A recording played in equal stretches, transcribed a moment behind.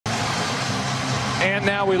And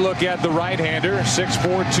now we look at the right-hander,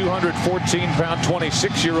 6'4", 214-pound,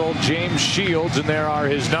 26-year-old James Shields, and there are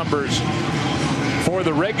his numbers for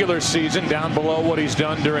the regular season, down below what he's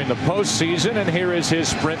done during the postseason. And here is his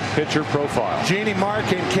sprint pitcher profile. Jeannie, Mark,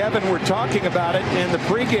 and Kevin were talking about it in the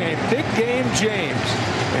pregame. Big game James,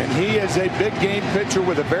 and he is a big game pitcher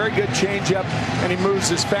with a very good changeup, and he moves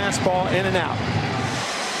his fastball in and out.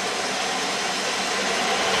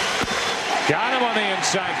 Got him on the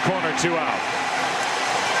inside corner, 2 out.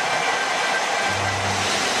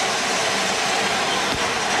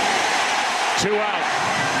 Two out.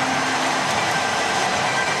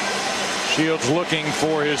 Shields looking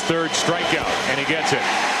for his 3rd strikeout, and he gets it.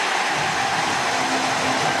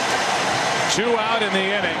 2 out in the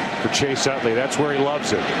inning for Chase Utley. That's where he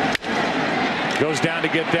loves it. Goes down to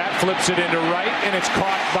get that, flips it into right, and it's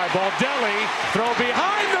caught by Baldelli. Throw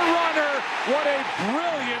behind the runner. What a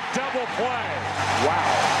brilliant double play. Wow.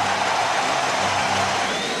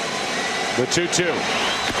 The 2-2.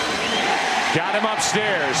 Got him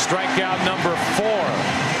upstairs. Strikeout number 4.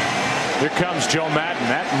 Here comes Joe Madden.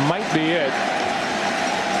 That might be it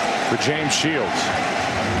for James Shields.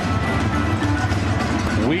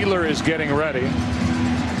 Wheeler is getting ready,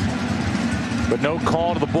 but no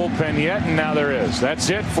call to the bullpen yet, and now there is. That's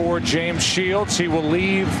it for James Shields. He will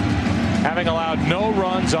leave having allowed no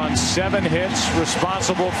runs on 7 hits,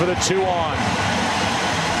 responsible for the 2 on.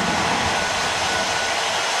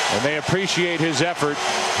 And they appreciate his effort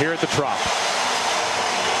here at the Trop.